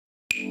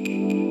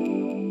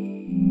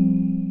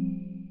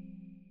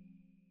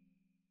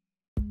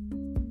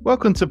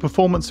Welcome to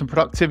Performance and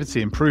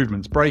Productivity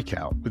Improvements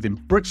Breakout within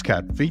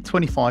BricsCAD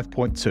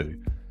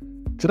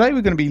V25.2. Today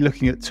we're going to be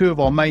looking at two of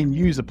our main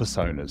user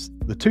personas,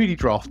 the 2D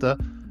drafter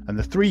and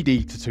the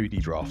 3D to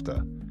 2D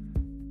drafter.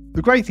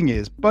 The great thing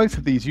is both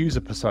of these user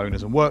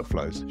personas and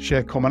workflows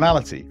share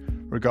commonality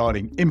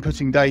regarding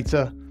inputting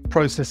data,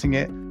 processing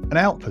it and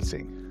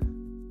outputting.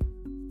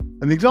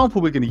 And the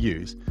example we're going to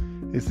use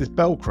is this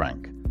bell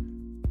crank.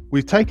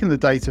 We've taken the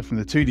data from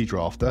the 2D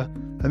drafter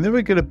and then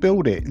we're going to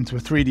build it into a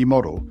 3D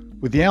model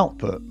with the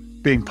output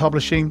being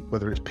publishing,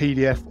 whether it's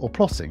PDF or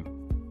plotting.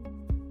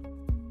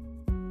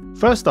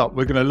 First up,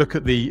 we're going to look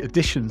at the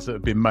additions that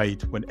have been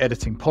made when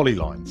editing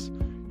polylines.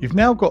 You've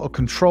now got a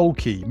control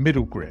key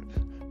middle grip,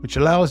 which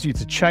allows you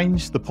to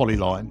change the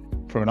polyline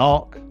from an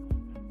arc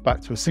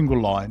back to a single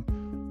line,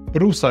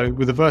 but also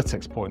with a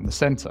vertex point in the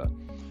center,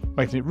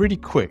 making it really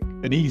quick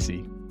and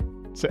easy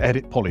to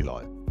edit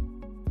polyline.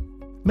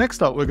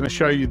 Next up, we're going to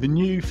show you the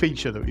new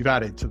feature that we've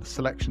added to the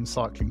selection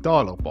cycling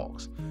dialog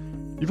box.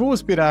 You've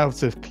always been able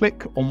to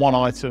click on one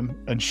item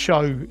and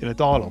show in a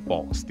dialog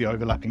box the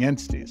overlapping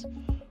entities.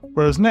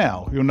 Whereas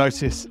now you'll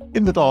notice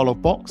in the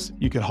dialog box,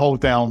 you can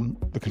hold down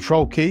the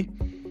control key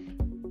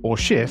or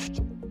shift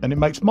and it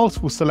makes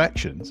multiple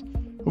selections.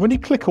 And when you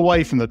click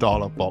away from the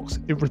dialog box,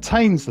 it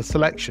retains the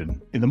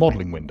selection in the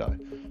modeling window.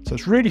 So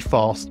it's really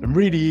fast and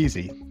really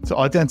easy to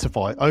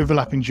identify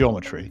overlapping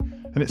geometry.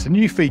 And it's a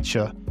new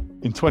feature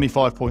in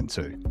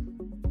 25.2.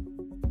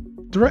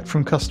 Direct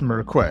from customer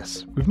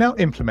requests, we've now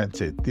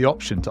implemented the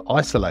option to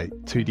isolate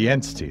 2D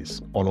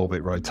entities on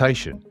orbit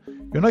rotation.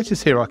 You'll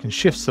notice here I can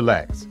shift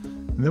select,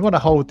 and then when I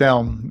hold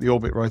down the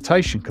orbit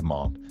rotation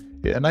command,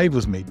 it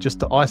enables me just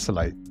to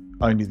isolate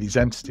only these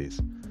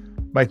entities,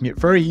 making it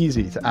very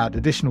easy to add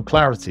additional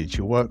clarity to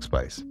your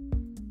workspace.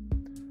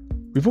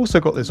 We've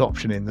also got this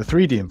option in the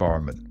 3D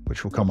environment,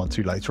 which we'll come on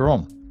to later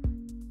on.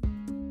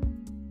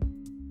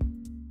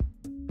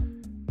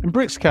 In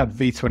BricsCAD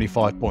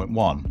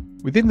V25.1,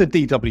 within the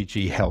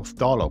DWG Health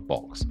dialog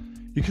box,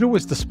 you can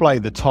always display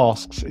the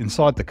tasks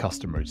inside the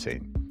custom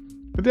routine.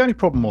 But the only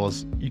problem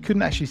was you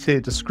couldn't actually see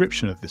a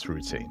description of this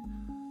routine.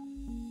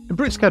 In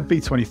BricsCAD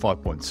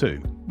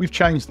V25.2, we've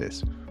changed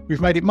this.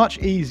 We've made it much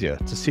easier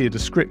to see a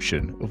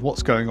description of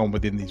what's going on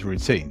within these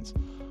routines.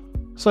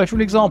 So for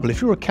an example,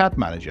 if you're a CAD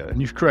manager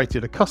and you've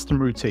created a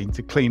custom routine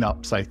to clean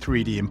up, say,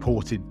 3D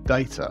imported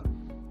data,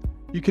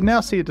 you can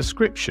now see a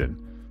description,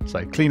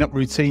 say cleanup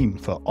routine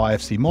for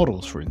IFC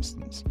models, for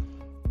instance.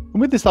 And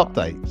with this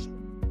update,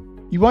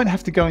 you won't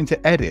have to go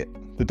into edit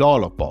the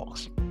dialog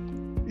box.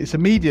 It's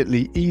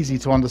immediately easy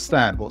to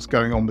understand what's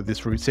going on with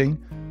this routine,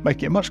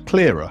 making it much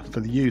clearer for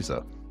the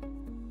user.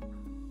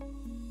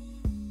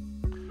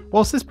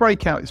 Whilst this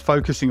breakout is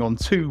focusing on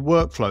two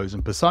workflows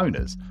and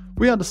personas,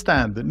 we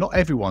understand that not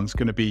everyone's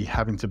going to be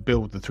having to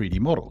build the 3D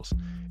models.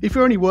 If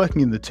you're only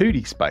working in the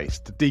 2D space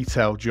to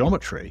detail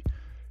geometry,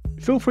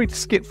 feel free to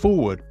skip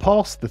forward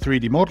past the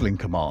 3D modeling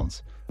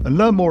commands and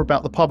learn more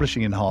about the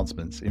publishing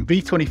enhancements in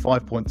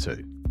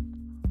V25.2.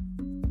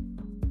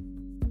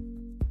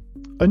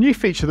 A new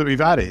feature that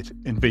we've added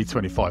in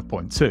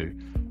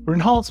V25.2 are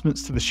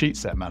enhancements to the Sheet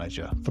Set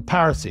Manager for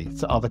parity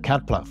to other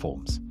CAD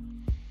platforms.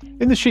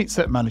 In the Sheet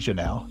Set Manager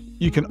now,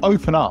 you can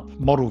open up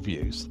model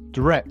views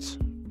direct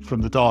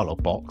from the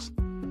dialog box.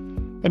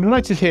 And you'll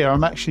notice here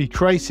I'm actually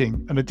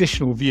creating an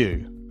additional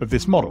view of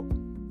this model.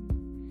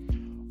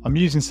 I'm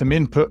using some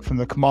input from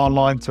the command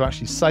line to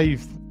actually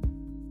save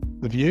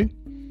the view.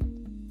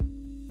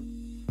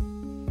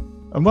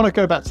 And when I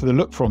go back to the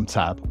Look From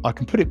tab, I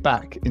can put it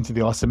back into the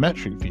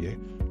isometric view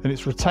and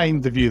it's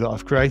retained the view that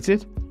I've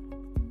created.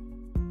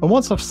 And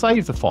once I've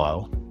saved the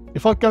file,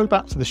 if I go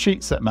back to the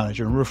Sheet Set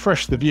Manager and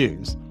refresh the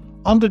views,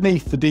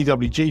 underneath the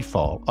DWG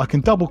file, I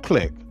can double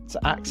click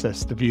to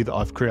access the view that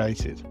I've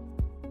created.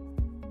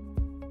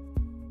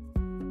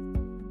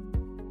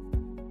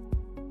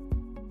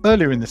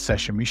 Earlier in the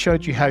session, we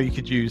showed you how you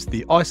could use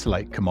the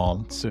isolate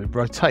command to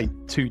rotate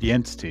 2D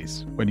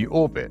entities when you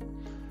orbit.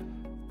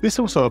 This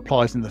also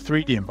applies in the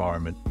 3D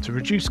environment to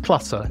reduce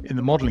clutter in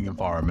the modeling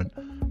environment,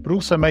 but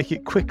also make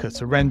it quicker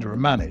to render and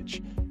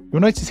manage.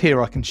 You'll notice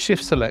here I can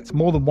shift select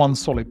more than one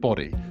solid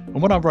body, and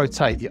when I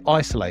rotate, it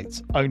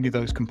isolates only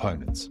those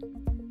components.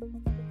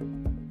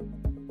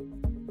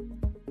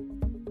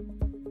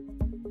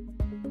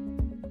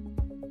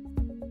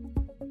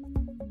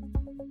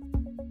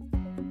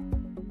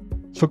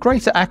 For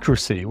greater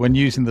accuracy when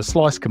using the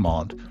slice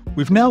command,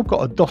 we've now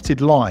got a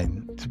dotted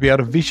line to be able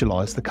to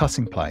visualize the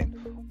cutting plane,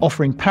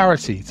 offering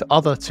parity to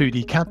other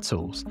 2D CAD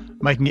tools,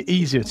 making it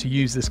easier to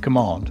use this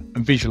command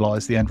and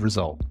visualize the end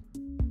result.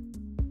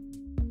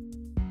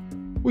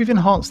 We've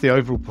enhanced the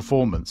overall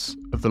performance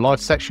of the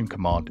live section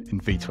command in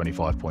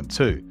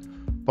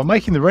V25.2 by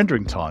making the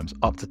rendering times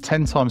up to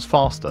 10 times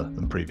faster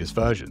than previous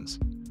versions.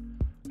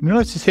 And you'll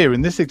notice here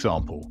in this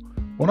example,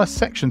 when I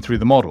section through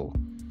the model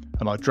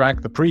and I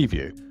drag the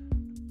preview,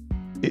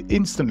 it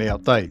instantly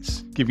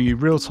updates, giving you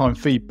real-time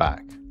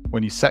feedback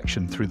when you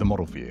section through the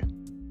model view.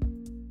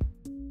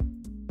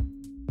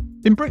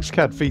 In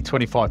BricsCAD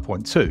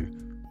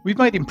V25.2, we've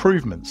made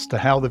improvements to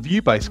how the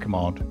view-based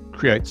command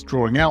creates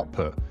drawing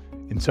output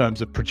in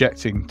terms of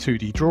projecting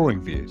 2D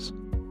drawing views.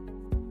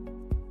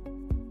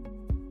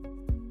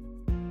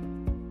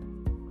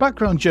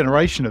 Background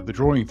generation of the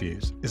drawing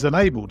views is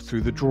enabled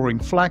through the drawing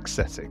flag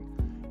setting.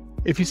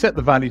 If you set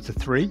the value to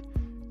 3,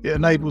 it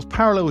enables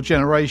parallel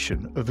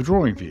generation of the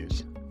drawing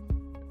views.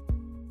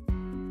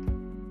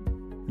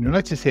 And you'll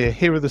notice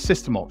here are the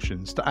system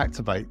options to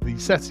activate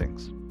these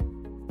settings.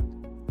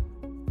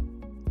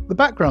 The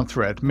background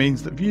thread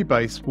means that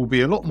ViewBase will be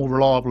a lot more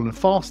reliable and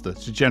faster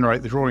to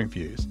generate the drawing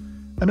views,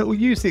 and it will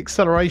use the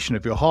acceleration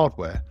of your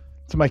hardware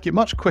to make it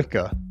much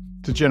quicker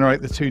to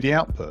generate the 2D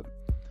output.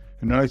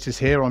 And notice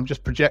here I'm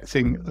just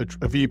projecting a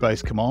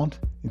ViewBase command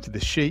into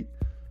this sheet.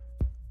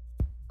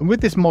 And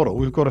with this model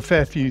we've got a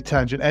fair few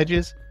tangent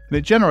edges and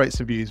it generates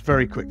the views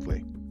very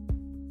quickly.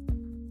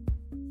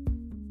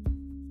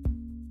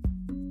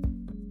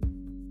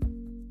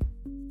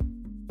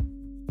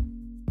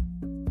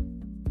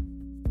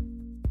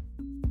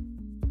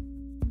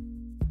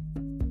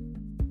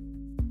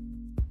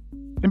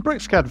 In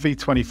BricsCAD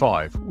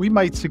V25 we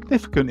made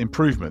significant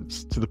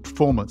improvements to the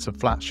performance of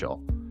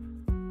Flatshot.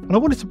 And I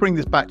wanted to bring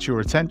this back to your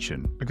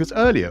attention because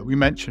earlier we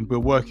mentioned we're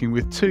working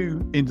with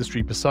two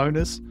industry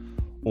personas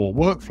or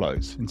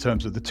workflows in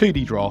terms of the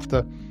 2D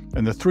drafter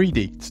and the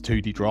 3D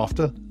to 2D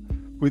drafter,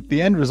 with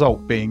the end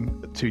result being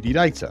 2D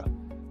data.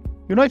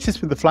 You'll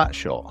notice with the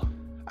Flatshot,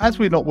 as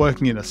we're not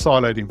working in a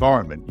siloed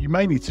environment, you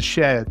may need to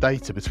share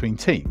data between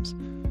teams.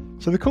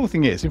 So the cool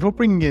thing is, if you're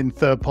bringing in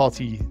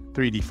third-party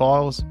 3D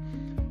files,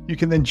 you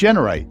can then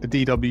generate a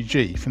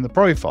DWG from the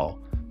profile,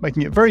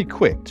 making it very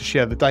quick to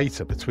share the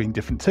data between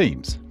different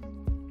teams.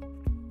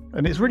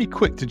 And it's really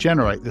quick to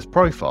generate this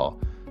profile,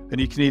 and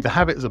you can either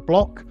have it as a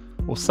block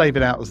or save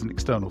it out as an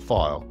external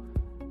file.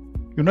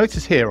 You'll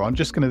notice here I'm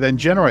just going to then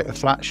generate a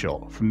flat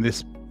shot from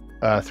this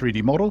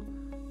 3D model,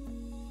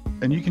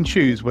 and you can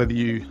choose whether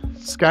you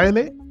scale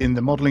it in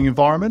the modeling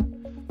environment.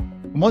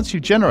 And once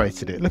you've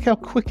generated it, look how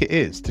quick it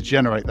is to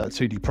generate that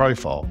 2D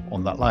profile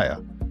on that layer.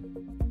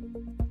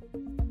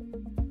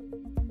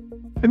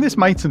 In this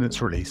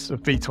maintenance release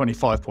of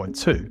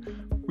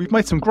V25.2, we've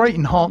made some great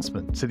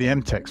enhancement to the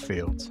MText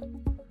fields.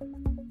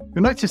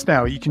 You'll notice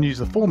now you can use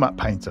the Format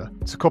Painter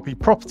to copy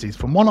properties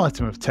from one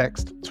item of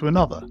text to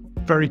another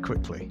very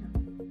quickly.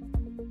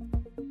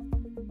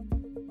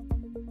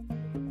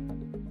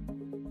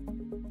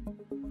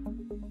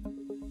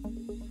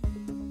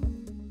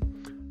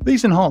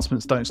 These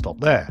enhancements don't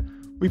stop there.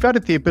 We've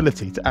added the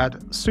ability to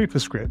add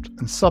superscript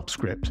and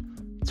subscript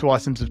to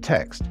items of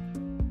text,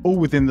 all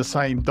within the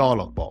same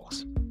dialog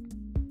box.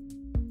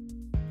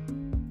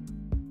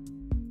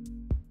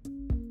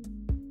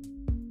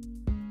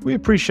 We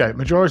appreciate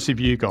majority of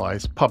you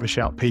guys publish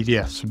out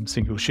PDFs from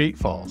single sheet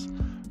files.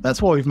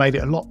 That's why we've made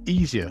it a lot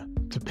easier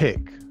to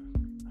pick.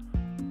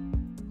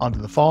 Under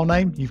the file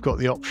name, you've got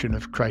the option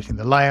of creating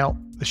the layout,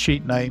 the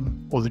sheet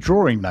name, or the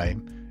drawing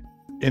name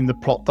in the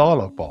plot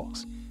dialog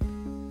box.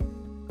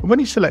 And when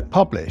you select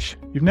publish,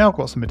 you've now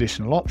got some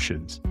additional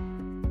options.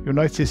 You'll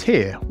notice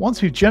here,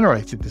 once we've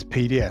generated this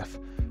PDF,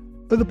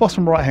 at the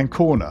bottom right hand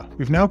corner,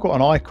 we've now got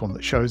an icon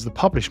that shows the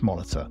publish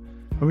monitor.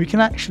 And we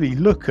can actually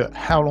look at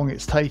how long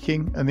it's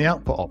taking and the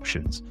output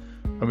options.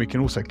 And we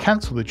can also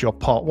cancel the job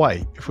part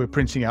way if we're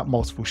printing out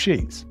multiple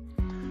sheets.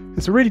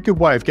 It's a really good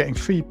way of getting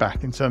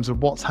feedback in terms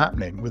of what's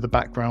happening with the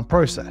background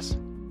process.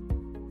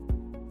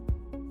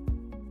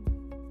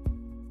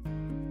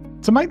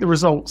 To make the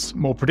results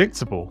more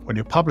predictable when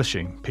you're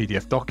publishing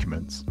PDF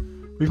documents,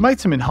 we've made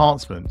some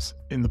enhancements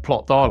in the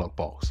plot dialog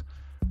box.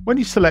 When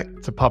you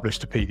select to publish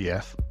to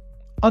PDF,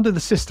 under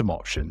the system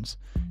options,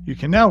 you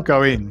can now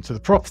go into the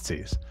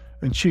properties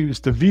and choose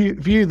to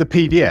view the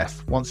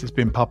PDF once it's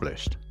been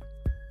published.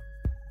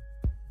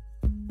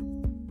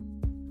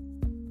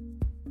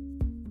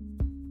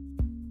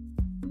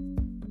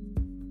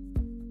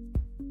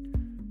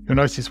 You'll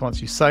notice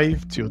once you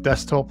save to your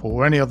desktop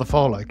or any other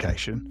file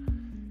location,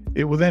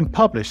 it will then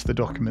publish the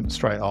document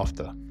straight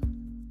after.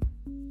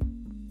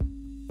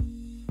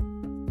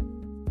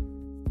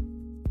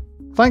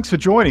 Thanks for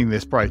joining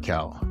this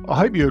breakout. I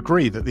hope you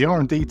agree that the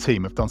R&D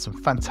team have done some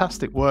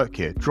fantastic work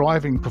here,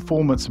 driving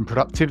performance and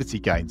productivity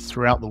gains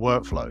throughout the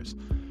workflows.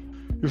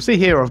 You'll see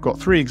here I've got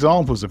 3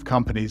 examples of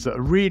companies that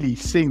are really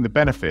seeing the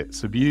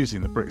benefits of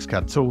using the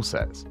BricsCAD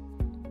toolsets.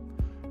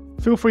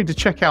 Feel free to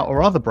check out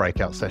our other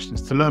breakout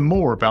sessions to learn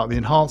more about the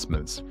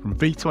enhancements from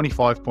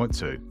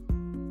V25.2.